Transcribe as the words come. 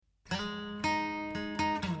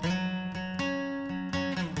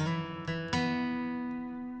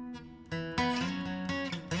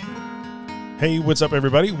Hey, what's up,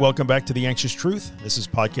 everybody? Welcome back to The Anxious Truth. This is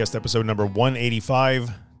podcast episode number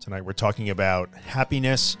 185. Tonight we're talking about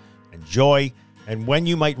happiness and joy and when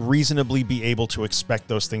you might reasonably be able to expect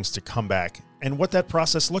those things to come back and what that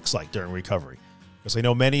process looks like during recovery. Because I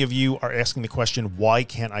know many of you are asking the question, why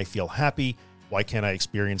can't I feel happy? Why can't I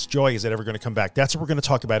experience joy? Is it ever going to come back? That's what we're going to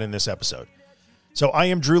talk about in this episode. So I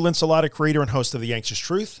am Drew Linsalata, creator and host of The Anxious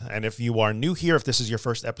Truth. And if you are new here, if this is your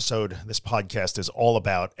first episode, this podcast is all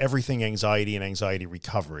about everything anxiety and anxiety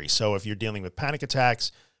recovery. So if you're dealing with panic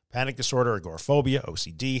attacks, panic disorder, agoraphobia,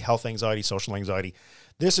 OCD, health anxiety, social anxiety,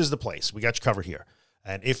 this is the place. We got you covered here.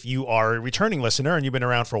 And if you are a returning listener and you've been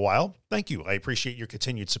around for a while, thank you. I appreciate your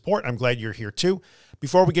continued support. I'm glad you're here too.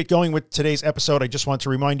 Before we get going with today's episode, I just want to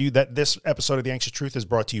remind you that this episode of The Anxious Truth is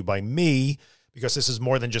brought to you by me, because this is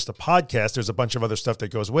more than just a podcast. There's a bunch of other stuff that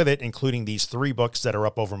goes with it, including these 3 books that are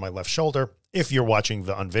up over my left shoulder. If you're watching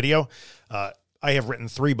on video, I have written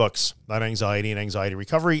 3 books on anxiety and anxiety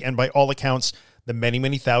recovery. And by all accounts, the many,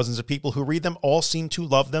 many thousands of people who read them all seem to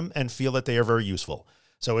love them and feel that they are very useful.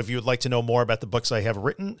 So if you would like to know more about the books I have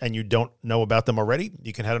written and you don't know about them already,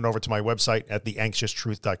 you can head on over to my website at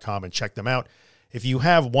theanxioustruth.com and check them out. If you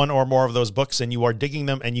have one or more of those books and you are digging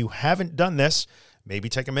them and you haven't done this, maybe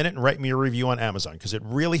take a minute and write me a review on Amazon, because it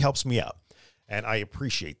really helps me out. And I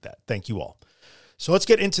appreciate that. Thank you all. So let's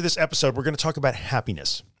get into this episode. We're going to talk about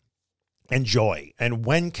happiness and joy. And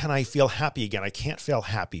when can I feel happy again? I can't feel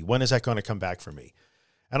happy. When is that going to come back for me?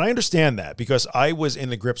 And I understand that because I was in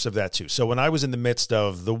the grips of that too. So when I was in the midst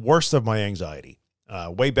of the worst of my anxiety,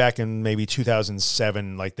 way back in maybe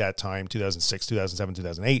 2007, like that time, 2006, 2007,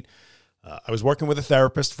 2008, I was working with a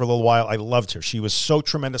therapist for a little while. I loved her. She was so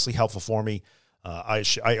tremendously helpful for me.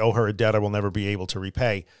 I owe her a debt I will never be able to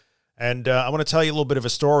repay. And I want to tell you a little bit of a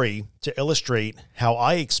story to illustrate how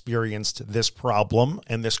I experienced this problem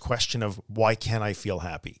and this question of why can't I feel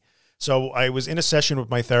happy? So I was in a session with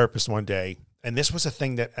my therapist one day, and this was a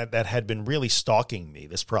thing that had been really stalking me,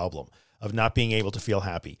 this problem of not being able to feel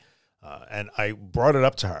happy. And I brought it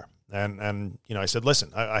up to her. And you know, I said,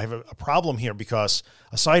 listen, I have a problem here because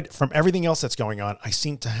aside from everything else that's going on, I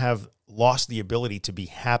seem to have lost the ability to be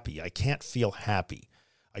happy. I can't feel happy.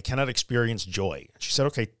 I cannot experience joy. She said,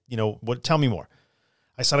 okay, you know, tell me more.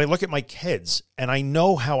 I said, I look at my kids and I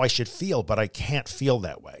know how I should feel, but I can't feel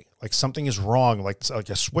that way. Like something is wrong, like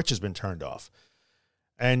a switch has been turned off.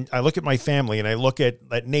 And I look at my family and I look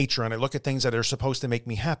at nature and I look at things that are supposed to make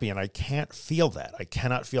me happy, and I can't feel that. I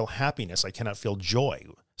cannot feel happiness. I cannot feel joy.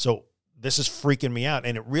 So this is freaking me out.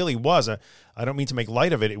 And it really was. I don't mean to make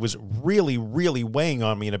light of it. It was really, really weighing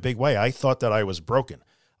on me in a big way. I thought that I was broken.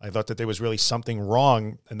 I thought that there was really something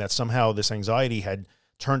wrong and that somehow this anxiety had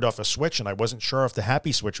turned off a switch, and I wasn't sure if the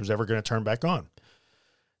happy switch was ever going to turn back on.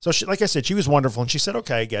 So she, like I said, she was wonderful. And she said,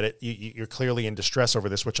 okay, I get it. You're clearly in distress over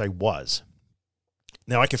this, which I was.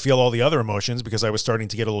 Now I could feel all the other emotions because I was starting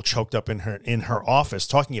to get a little choked up in her office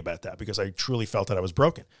talking about that, because I truly felt that I was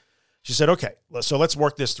broken. She said, okay, so let's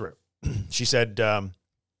work this through. She said,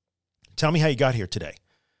 tell me how you got here today.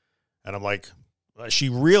 And I'm like, she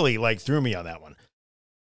really threw me on that one.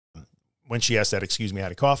 When she asked that, excuse me, I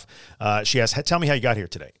had a cough. She asked, tell me how you got here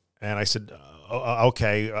today. And I said,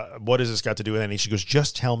 okay, what does this got to do with anything? She goes,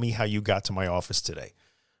 just tell me how you got to my office today.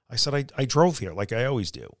 I said, I drove here like I always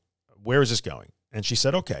do. Where is this going? And she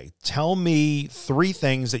said, okay, tell me 3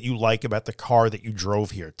 things that you like about the car that you drove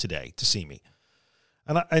here today to see me.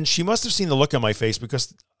 And she must have seen the look on my face,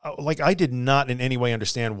 because I did not in any way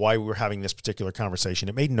understand why we were having this particular conversation.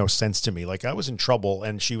 It made no sense to me. Like I was in trouble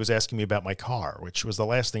and she was asking me about my car, which was the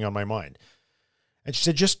last thing on my mind. And she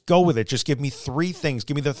said, just go with it. Just give me 3 things.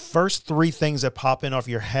 Give me the first 3 things that pop in off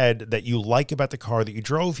your head that you like about the car that you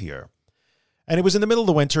drove here. And it was in the middle of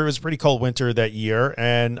the winter. It was a pretty cold winter that year.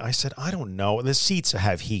 And I said, I don't know. The seats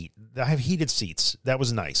have heat. I have heated seats. That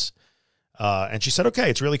was nice. And she said, okay,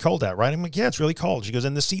 it's really cold out, right? I'm like, yeah, it's really cold. She goes,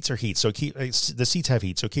 and the seats are heat. So the seats have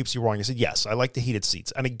heat. So it keeps you warm. I said, yes, I like the heated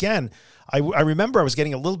seats. And again, I remember I was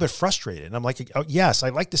getting a little bit frustrated. And I'm like, oh, yes, I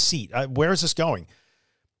like the seat. Where is this going?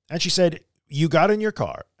 And she said, you got in your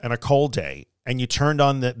car on a cold day and you turned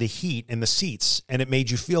on the heat in the seats and it made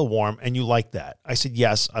you feel warm and you like that. I said,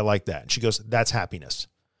 yes, I like that. And she goes, that's happiness.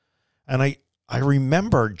 And I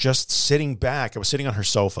remember just sitting back. I was sitting on her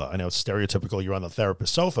sofa. I know it's stereotypical, you're on the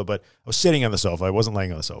therapist sofa, but I was sitting on the sofa. I wasn't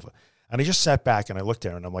laying on the sofa. And I just sat back and I looked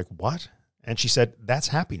at her and I'm like, what? And she said, that's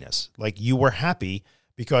happiness. Like you were happy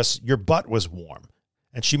because your butt was warm.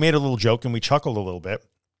 And she made a little joke and we chuckled a little bit.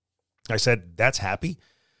 I said, that's happy?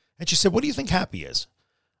 And she said, what do you think happy is?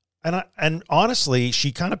 And honestly,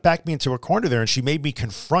 she kind of backed me into a corner there and she made me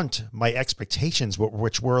confront my expectations,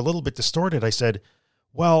 which were a little bit distorted. I said,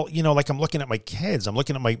 well, like I'm looking at my kids, I'm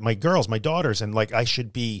looking at my girls, my daughters, and like I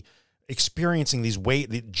should be experiencing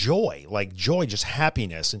the joy, just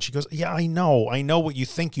happiness. And she goes, yeah, I know what you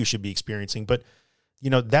think you should be experiencing, but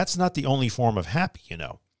that's not the only form of happy, And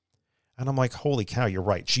I'm like, holy cow, you're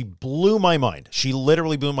right. She blew my mind. She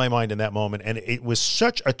literally blew my mind in that moment. And it was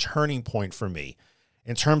such a turning point for me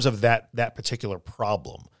in terms of that particular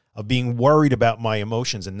problem of being worried about my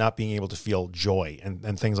emotions and not being able to feel joy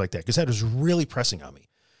and things like that, because that was really pressing on me.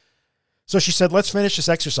 So she said, let's finish this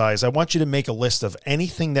exercise. I want you to make a list of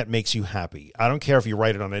anything that makes you happy. I don't care if you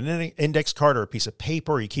write it on an index card or a piece of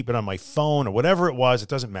paper, or you keep it on my phone or whatever it was. It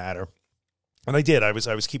doesn't matter. And I did. I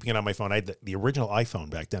was keeping it on my phone. I had the original iPhone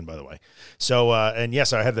back then, by the way. So, and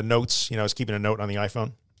yes, I had the notes. I was keeping a note on the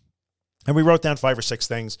iPhone. And we wrote down 5 or 6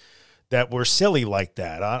 things that were silly like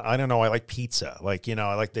that. I don't know. I like pizza. I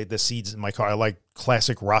like the seeds in my car. I like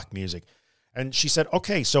classic rock music. And she said,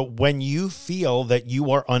 okay, so when you feel that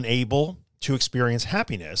you are unable to experience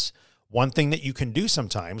happiness, one thing that you can do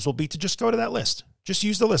sometimes will be to just go to that list. Just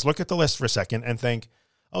use the list. Look at the list for a second and think,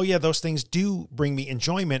 oh yeah, those things do bring me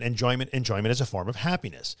enjoyment. Enjoyment is a form of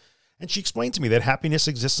happiness. And she explained to me that happiness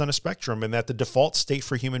exists on a spectrum and that the default state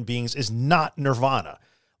for human beings is not nirvana.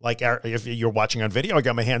 Like if you're watching on video, I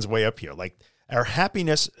got my hands way up here. Like our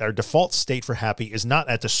happiness, our default state for happy is not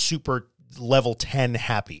at the super level 10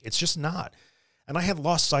 happy. It's just not. And I had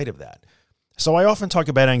lost sight of that. So I often talk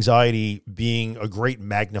about anxiety being a great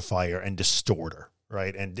magnifier and distorter,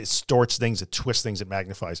 right? And distorts things, it twists things, it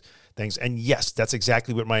magnifies things. And yes, that's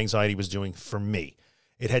exactly what my anxiety was doing for me.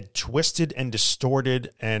 It had twisted and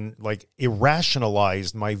distorted and like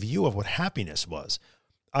irrationalized my view of what happiness was.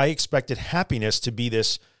 I expected happiness to be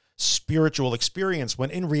this spiritual experience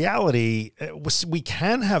when in reality, we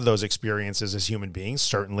can have those experiences as human beings,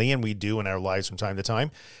 certainly, and we do in our lives from time to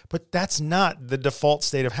time, but that's not the default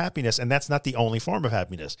state of happiness, and that's not the only form of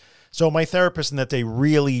happiness. So my therapist and that day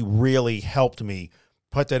really, really helped me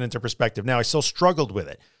put that into perspective. Now, I still struggled with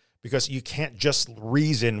it because you can't just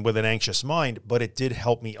reason with an anxious mind, but it did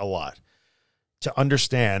help me a lot to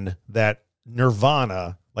understand that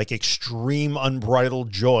nirvana, like extreme unbridled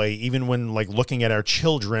joy, even when like looking at our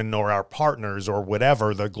children or our partners or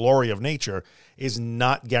whatever, the glory of nature is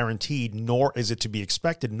not guaranteed, nor is it to be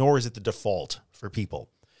expected, nor is it the default for people.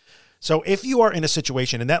 So if you are in a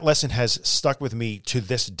situation, and that lesson has stuck with me to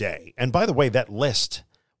this day, and by the way, that list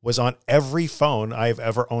was on every phone I've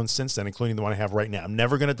ever owned since then, including the one I have right now. I'm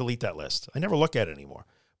never going to delete that list. I never look at it anymore,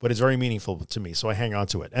 but it's very meaningful to me, so I hang on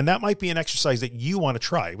to it. And that might be an exercise that you want to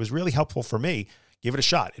try. It was really helpful for me. Give it a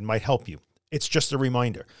shot. It might help you. It's just a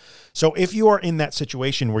reminder. So if you are in that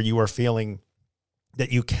situation where you are feeling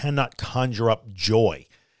that you cannot conjure up joy,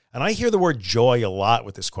 and I hear the word joy a lot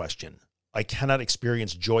with this question. I cannot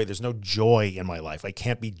experience joy. There's no joy in my life. I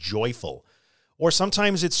can't be joyful. Or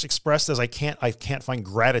sometimes it's expressed as I can't find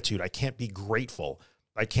gratitude. I can't be grateful.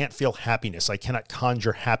 I can't feel happiness. I cannot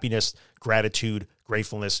conjure happiness, gratitude,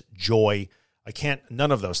 gratefulness, joy. I can't,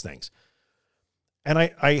 none of those things. And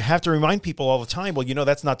I have to remind people all the time, well,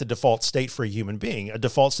 that's not the default state for a human being. A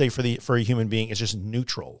default state for a human being is just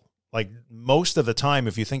neutral. Like most of the time,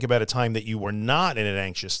 if you think about a time that you were not in an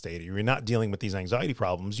anxious state, or you're not dealing with these anxiety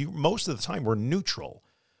problems, you most of the time were neutral.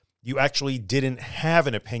 You actually didn't have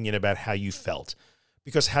an opinion about how you felt,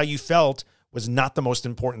 because how you felt was not the most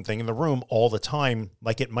important thing in the room all the time,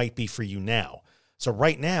 like it might be for you now. So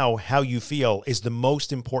right now, how you feel is the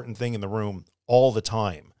most important thing in the room all the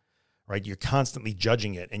time. Right? You're constantly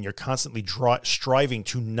judging it, and you're constantly striving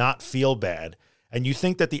to not feel bad. And you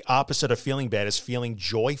think that the opposite of feeling bad is feeling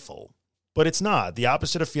joyful, but it's not. The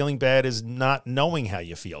opposite of feeling bad is not knowing how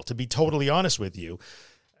you feel. To be totally honest with you,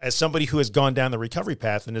 as somebody who has gone down the recovery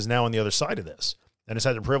path and is now on the other side of this, and has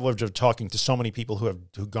had the privilege of talking to so many people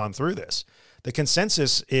who've gone through this, the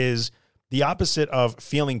consensus is the opposite of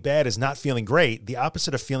feeling bad is not feeling great. The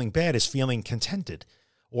opposite of feeling bad is feeling contented,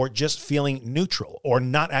 or just feeling neutral, or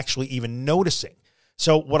not actually even noticing.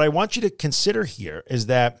 So what I want you to consider here is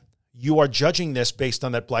that you are judging this based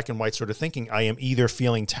on that black and white sort of thinking. I am either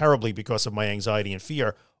feeling terribly because of my anxiety and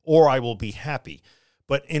fear, or I will be happy.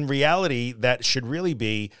 But in reality, that should really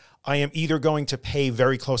be, I am either going to pay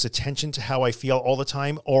very close attention to how I feel all the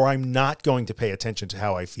time, or I'm not going to pay attention to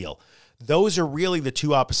how I feel. Those are really the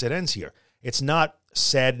two opposite ends here. It's not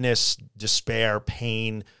sadness, despair,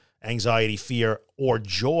 pain, anxiety, fear, or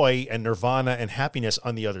joy and nirvana and happiness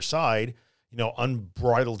on the other side,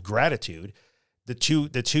 unbridled gratitude. The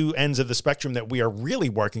two ends of the spectrum that we are really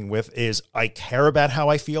working with is I care about how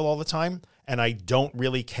I feel all the time, and I don't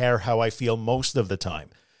really care how I feel most of the time.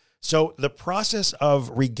 So the process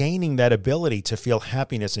of regaining that ability to feel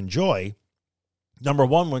happiness and joy, number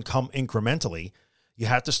one, would come incrementally. You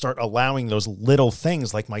have to start allowing those little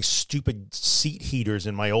things like my stupid seat heaters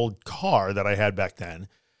in my old car that I had back then.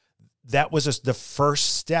 That was just the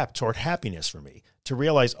first step toward happiness for me, to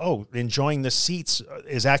realize, oh, enjoying the seats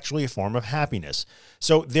is actually a form of happiness.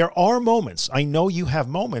 So there are moments. I know you have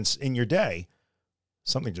moments in your day.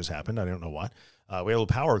 Something just happened. I don't know what. We had a little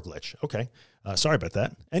power glitch. Okay. Sorry about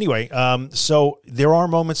that. Anyway, so there are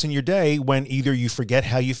moments in your day when either you forget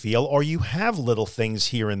how you feel or you have little things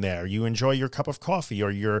here and there. You enjoy your cup of coffee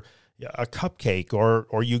or a cupcake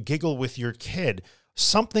or you giggle with your kid.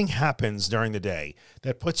 Something happens during the day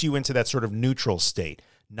that puts you into that sort of neutral state,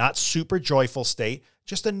 not super joyful state,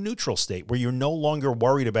 just a neutral state where you're no longer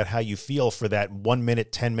worried about how you feel for that 1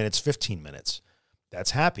 minute, 10 minutes, 15 minutes.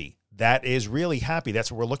 That's happy. That is really happy.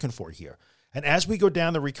 That's what we're looking for here. And as we go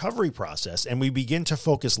down the recovery process and we begin to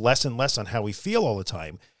focus less and less on how we feel all the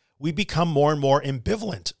time, we become more and more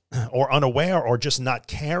ambivalent or unaware or just not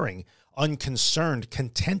caring, unconcerned,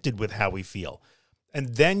 contented with how we feel.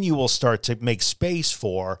 And then you will start to make space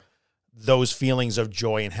for those feelings of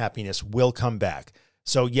joy and happiness will come back.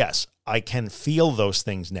 So yes, I can feel those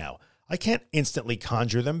things now. I can't instantly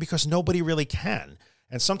conjure them because nobody really can.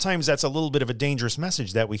 And sometimes that's a little bit of a dangerous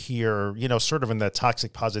message that we hear, sort of in the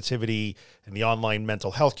toxic positivity and the online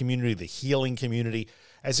mental health community, the healing community,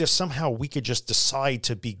 as if somehow we could just decide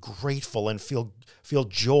to be grateful and feel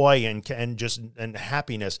joy and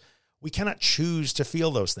happiness. We cannot choose to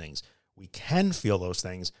feel those things. We can feel those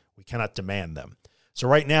things. We cannot demand them. So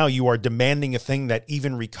right now you are demanding a thing that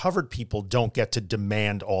even recovered people don't get to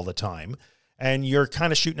demand all the time. And you're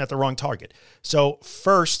kind of shooting at the wrong target. So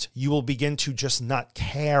first, you will begin to just not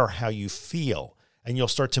care how you feel. And you'll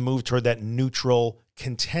start to move toward that neutral,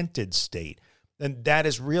 contented state. And that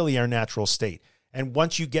is really our natural state. And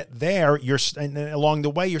once you get there, and along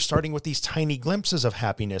the way, you're starting with these tiny glimpses of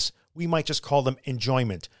happiness. We might just call them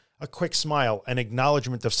enjoyment, a quick smile, an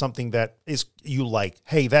acknowledgement of something that is you like.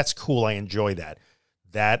 Hey, that's cool. I enjoy that.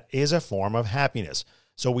 That is a form of happiness.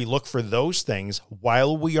 So we look for those things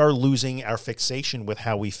while we are losing our fixation with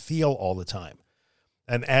how we feel all the time.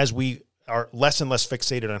 And as we are less and less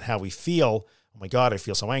fixated on how we feel, oh my God, I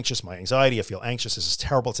feel so anxious, my anxiety, I feel anxious, this is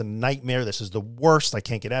terrible, it's a nightmare, this is the worst, I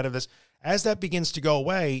can't get out of this. As that begins to go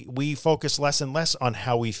away, we focus less and less on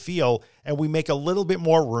how we feel, and we make a little bit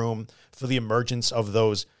more room for the emergence of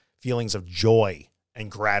those feelings of joy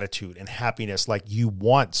and gratitude and happiness like you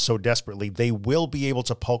want so desperately. They will be able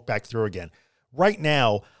to poke back through again. Right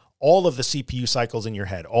now, all of the CPU cycles in your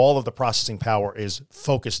head, all of the processing power is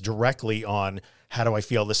focused directly on how do I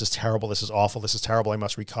feel? This is terrible. This is awful. This is terrible. I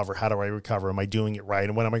must recover. How do I recover? Am I doing it right?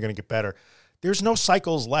 And when am I going to get better? There's no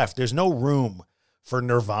cycles left. There's no room for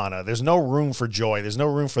nirvana. There's no room for joy. There's no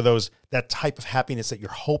room for that type of happiness that you're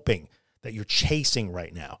hoping, that you're chasing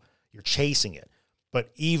right now. You're chasing it.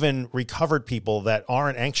 But even recovered people that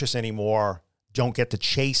aren't anxious anymore don't get to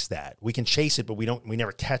chase that. We can chase it, but we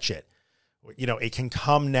never catch it. It can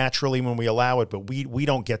come naturally when we allow it, but we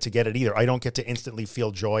don't get to get it either. I don't get to instantly feel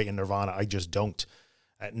joy in nirvana. I just don't.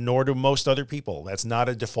 Nor do most other people. That's not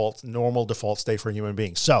a normal default state for a human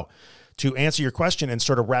being. So to answer your question and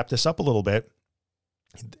sort of wrap this up a little bit,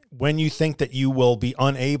 when you think that you will be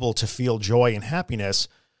unable to feel joy and happiness,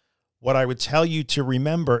 what I would tell you to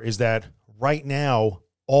remember is that right now,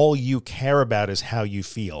 all you care about is how you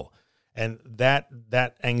feel. And that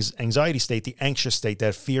anxiety state, the anxious state,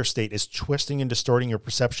 that fear state is twisting and distorting your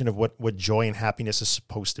perception of what joy and happiness is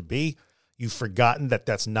supposed to be. You've forgotten that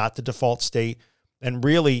that's not the default state. And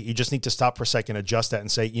really, you just need to stop for a second, adjust that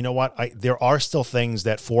and say, you know what? There are still things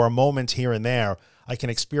that for a moment here and there, I can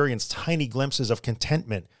experience tiny glimpses of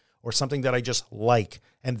contentment or something that I just like.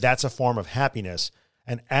 And that's a form of happiness.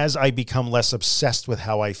 And as I become less obsessed with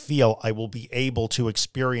how I feel, I will be able to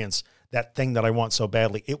experience that thing that I want so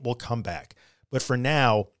badly. It will come back. But for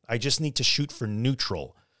now, I just need to shoot for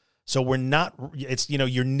neutral. So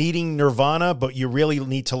you're needing nirvana, but you really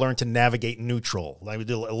need to learn to navigate neutral. I would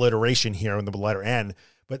do alliteration here on the letter N,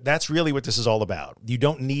 but that's really what this is all about. You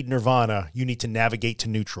don't need nirvana. You need to navigate to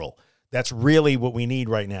neutral. That's really what we need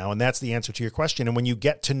right now. And that's the answer to your question. And when you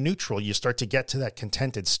get to neutral, you start to get to that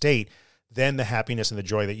contented state, then the happiness and the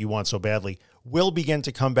joy that you want so badly will begin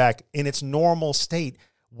to come back in its normal state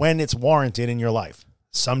when it's warranted in your life.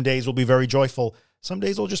 Some days will be very joyful. Some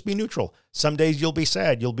days will just be neutral. Some days you'll be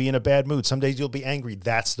sad. You'll be in a bad mood. Some days you'll be angry.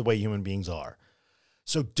 That's the way human beings are.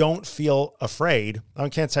 So don't feel afraid. I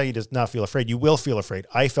can't tell you to not feel afraid. You will feel afraid.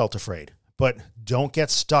 I felt afraid. But don't get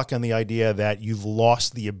stuck on the idea that you've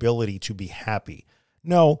lost the ability to be happy.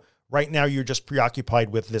 No, right now you're just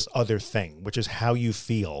preoccupied with this other thing, which is how you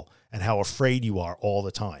feel and how afraid you are all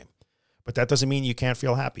the time. But that doesn't mean you can't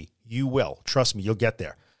feel happy. You will. Trust me, you'll get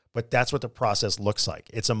there. but that's what the process looks like.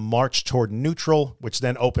 It's a march toward neutral, which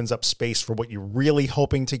then opens up space for what you're really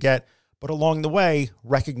hoping to get. But along the way,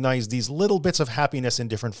 recognize these little bits of happiness in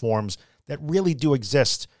different forms that really do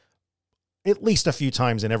exist at least a few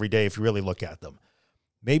times in every day if you really look at them.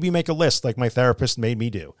 Maybe make a list like my therapist made me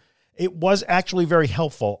do. It was actually very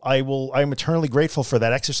helpful. I'm eternally grateful for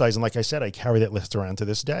that exercise. And like I said, I carry that list around to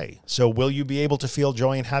this day. So will you be able to feel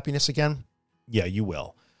joy and happiness again? Yeah, you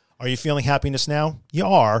will. Are you feeling happiness now? You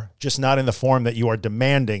are, just not in the form that you are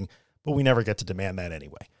demanding, but we never get to demand that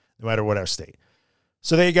anyway, no matter what our state.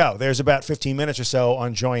 So there you go. There's about 15 minutes or so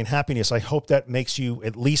on joy and happiness. I hope that makes you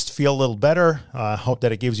at least feel a little better. I hope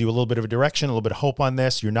that it gives you a little bit of a direction, a little bit of hope on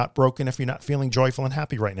this. You're not broken if you're not feeling joyful and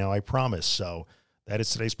happy right now, I promise. So that is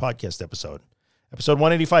today's podcast episode. Episode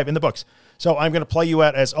 185 in the books. So I'm going to play you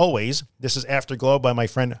out as always. This is Afterglow by my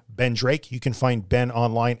friend Ben Drake. You can find Ben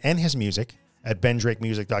online and his music at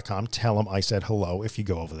bendrakemusic.com. Tell him I said hello if you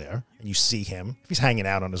go over there and you see him, if he's hanging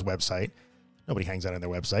out on his website. Nobody hangs out on their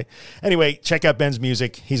website. Anyway, check out Ben's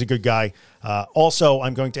music. He's a good guy. Also,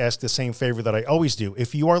 I'm going to ask the same favor that I always do.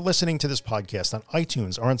 If you are listening to this podcast on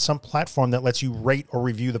iTunes or on some platform that lets you rate or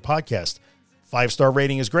review the podcast, 5-star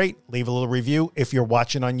rating is great. Leave a little review. If you're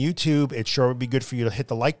watching on YouTube, it sure would be good for you to hit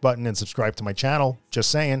the like button and subscribe to my channel.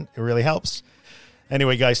 Just saying, it really helps.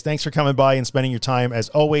 Anyway, guys, thanks for coming by and spending your time. As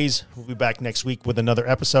always, we'll be back next week with another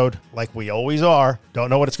episode like we always are. Don't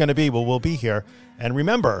know what it's going to be, but we'll be here. And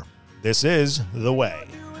remember, this is The Way.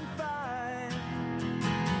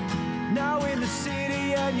 Now in the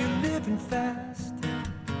city and you're living fast.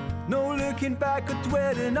 No looking back or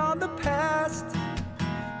dwelling on the past.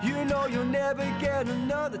 You know you'll never get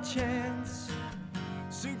another chance.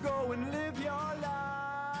 So go and live.